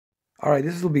Alright,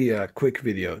 this will be a quick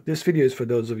video. This video is for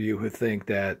those of you who think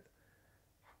that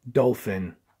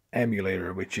Dolphin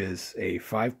Emulator, which is a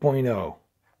 5.0,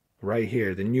 right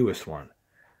here, the newest one,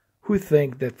 who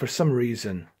think that for some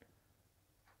reason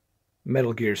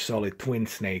Metal Gear Solid Twin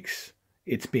Snakes,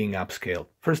 it's being upscaled.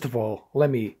 First of all,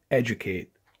 let me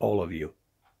educate all of you.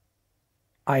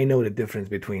 I know the difference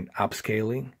between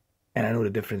upscaling and I know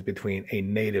the difference between a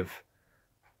native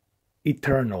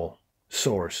eternal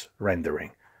source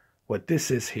rendering. What this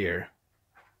is here,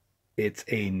 it's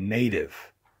a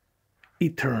native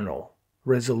eternal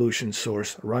resolution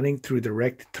source running through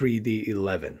DirectX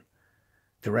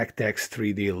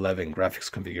 3D11 graphics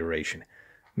configuration,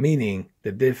 meaning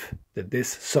that this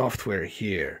software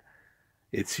here,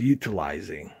 it's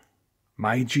utilizing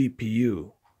my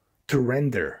GPU to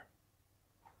render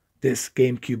this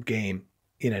GameCube game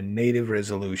in a native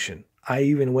resolution. I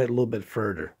even went a little bit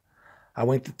further. I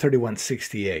went to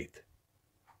 3168.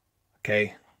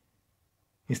 Okay,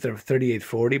 instead of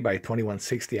 3840 by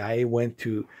 2160, I went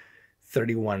to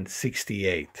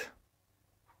 3168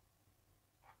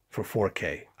 for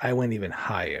 4K. I went even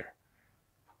higher.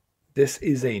 This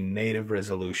is a native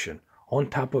resolution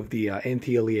on top of the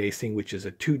anti-aliasing, which is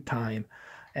a 2-time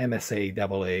MSA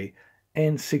AA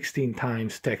and 16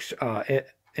 times texture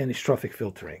anisotropic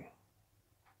filtering.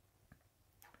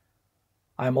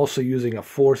 I'm also using a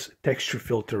force texture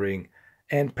filtering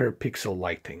and per pixel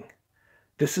lighting.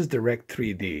 This is Direct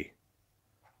 3D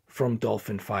from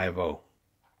Dolphin 5.0.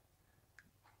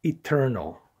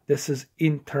 Eternal. This is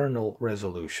internal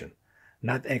resolution,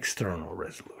 not external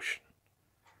resolution.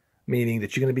 Meaning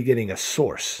that you're going to be getting a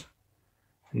source,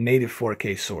 native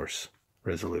 4K source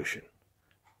resolution.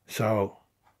 So,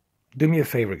 do me a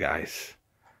favor, guys.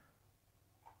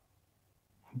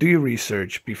 Do your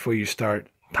research before you start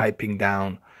typing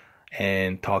down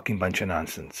and talking a bunch of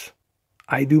nonsense.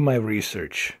 I do my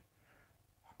research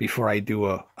before I do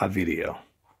a video.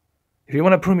 If you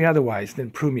want to prove me otherwise, then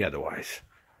prove me otherwise.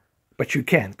 But you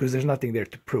can't, because there's nothing there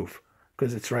to prove,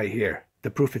 because it's right here.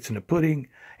 The proof is in the pudding,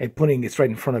 and pudding is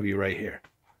right in front of you right here.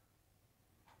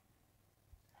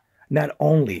 Not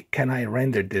only can I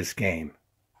render this game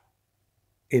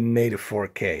in native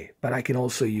 4K, but I can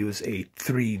also use a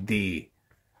 3D,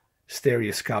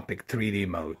 stereoscopic 3D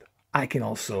mode. I can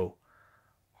also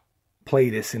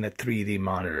play this in a 3D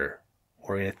monitor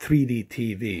or in a 3D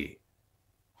TV,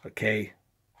 okay?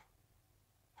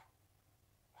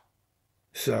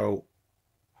 So,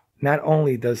 not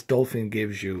only does Dolphin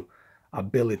gives you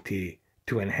ability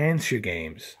to enhance your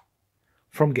games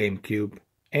from GameCube,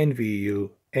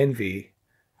 NVU, NV,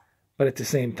 but at the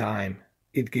same time,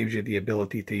 it gives you the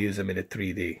ability to use them in a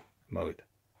 3D mode.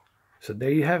 So there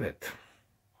you have it.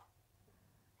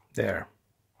 There.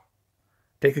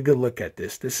 Take a good look at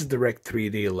this. This is Direct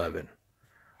 3D11.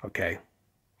 Okay.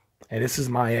 And this is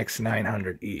my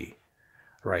X900E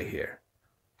right here.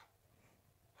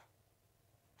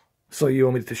 So you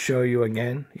want me to show you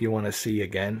again? You want to see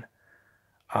again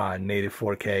native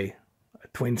 4K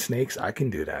Twin Snakes? I can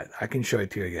do that. I can show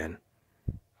it to you again.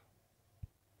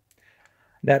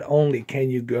 Not only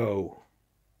can you go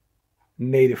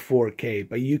native 4K,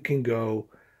 but you can go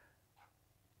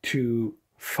to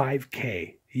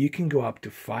 5K. You can go up to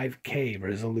 5K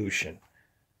resolution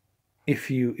if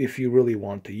you really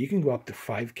want to. You can go up to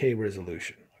 5K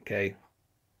resolution, okay?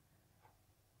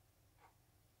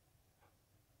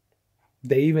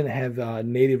 They even have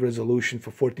native resolution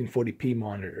for 1440p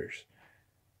monitors,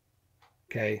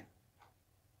 okay?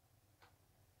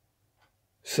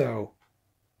 So,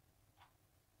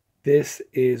 this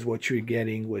is what you're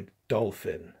getting with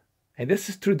Dolphin. And this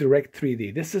is through Direct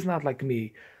 3D. This is not like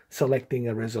me selecting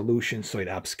a resolution so it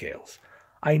upscales.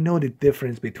 I know the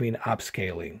difference between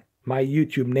upscaling. My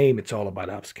YouTube name, it's all about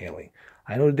upscaling.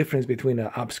 I know the difference between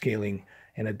upscaling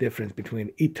and a difference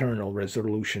between eternal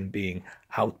resolution being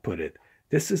outputted.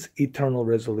 This is eternal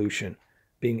resolution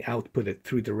being outputted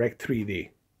through Direct 3D.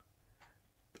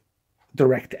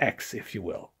 DirectX, if you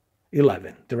will.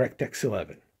 11. DirectX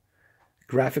 11.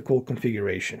 Graphical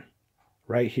configuration.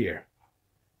 Right here.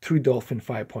 Through Dolphin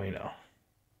 5.0.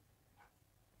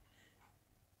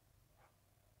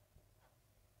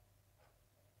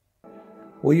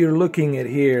 What you're looking at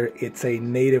here, it's a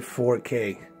native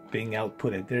 4K being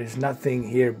outputted. There is nothing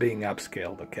here being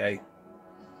upscaled, okay?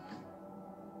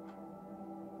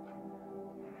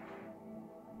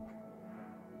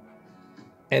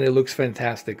 And it looks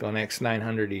fantastic on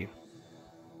X900E.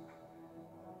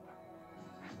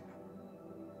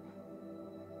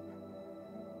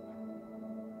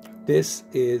 This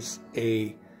is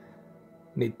a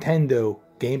Nintendo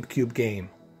GameCube game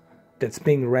that's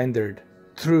being rendered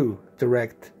through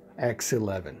DirectX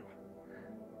 11.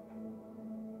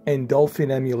 And Dolphin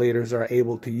emulators are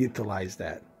able to utilize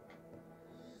that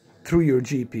through your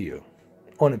GPU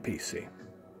on a PC.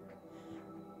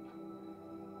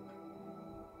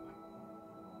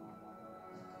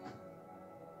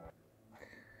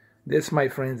 This, my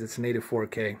friends, it's native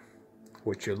 4K.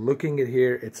 What you're looking at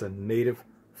here, it's a native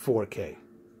 4K.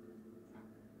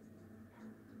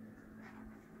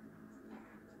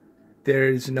 There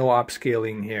is no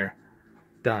upscaling here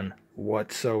done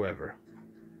whatsoever.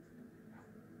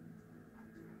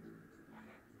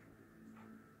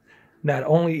 Not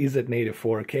only is it native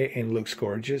 4K and looks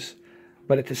gorgeous,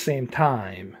 but at the same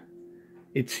time,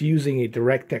 it's using a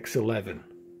DirectX 11,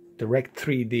 Direct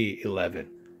 3D 11.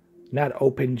 Not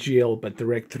OpenGL, but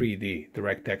Direct 3D,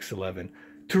 DirectX 11,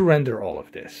 to render all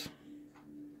of this.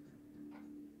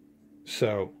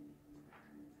 So,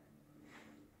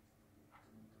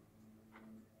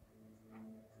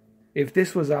 if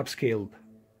this was upscaled,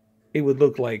 it would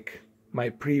look like my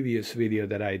previous video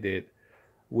that I did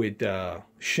with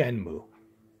Shenmue.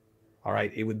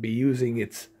 Alright, it would be using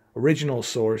its original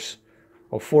source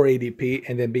of 480p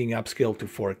and then being upscaled to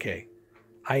 4K.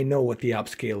 I know what the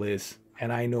upscale is,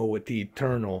 and I know what the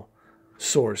eternal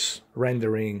source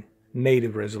rendering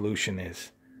native resolution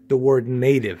is. The word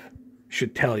native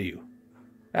should tell you.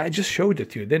 I just showed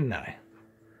it to you, didn't I?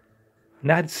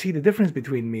 Now, see, the difference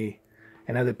between me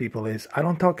and other people is I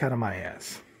don't talk out of my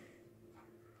ass.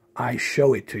 I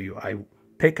show it to you. I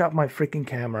pick up my freaking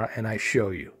camera and I show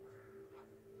you.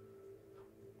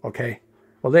 Okay?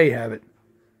 Well, there you have it.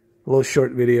 A little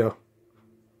short video.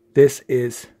 This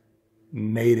is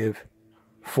native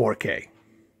 4K.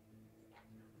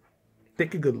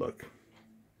 Take a good look.